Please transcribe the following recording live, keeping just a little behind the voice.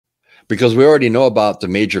because we already know about the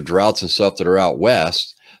major droughts and stuff that are out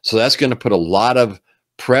west. So that's going to put a lot of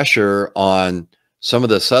pressure on some of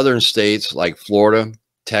the southern states like Florida,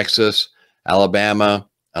 Texas, Alabama,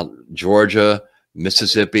 Georgia,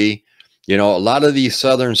 Mississippi, you know, a lot of these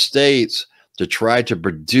southern states to try to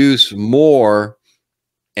produce more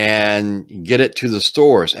and get it to the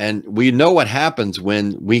stores. And we know what happens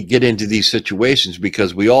when we get into these situations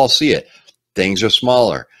because we all see it. Things are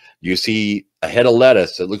smaller. You see a head of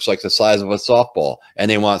lettuce that looks like the size of a softball and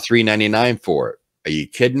they want $3.99 for it. Are you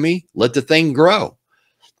kidding me? Let the thing grow.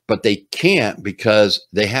 But they can't because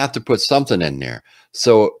they have to put something in there.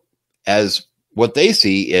 So as what they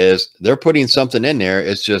see is they're putting something in there.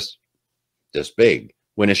 It's just this big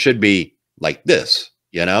when it should be like this,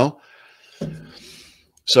 you know?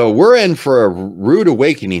 So we're in for a rude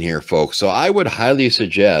awakening here, folks. So I would highly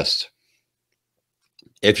suggest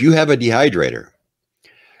if you have a dehydrator,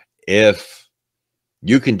 if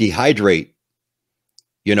you can dehydrate,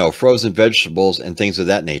 you know, frozen vegetables and things of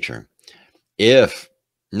that nature, if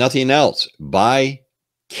nothing else, buy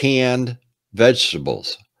canned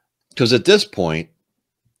vegetables. Because at this point,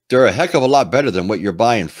 they're a heck of a lot better than what you're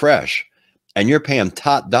buying fresh. And you're paying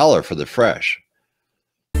top dollar for the fresh.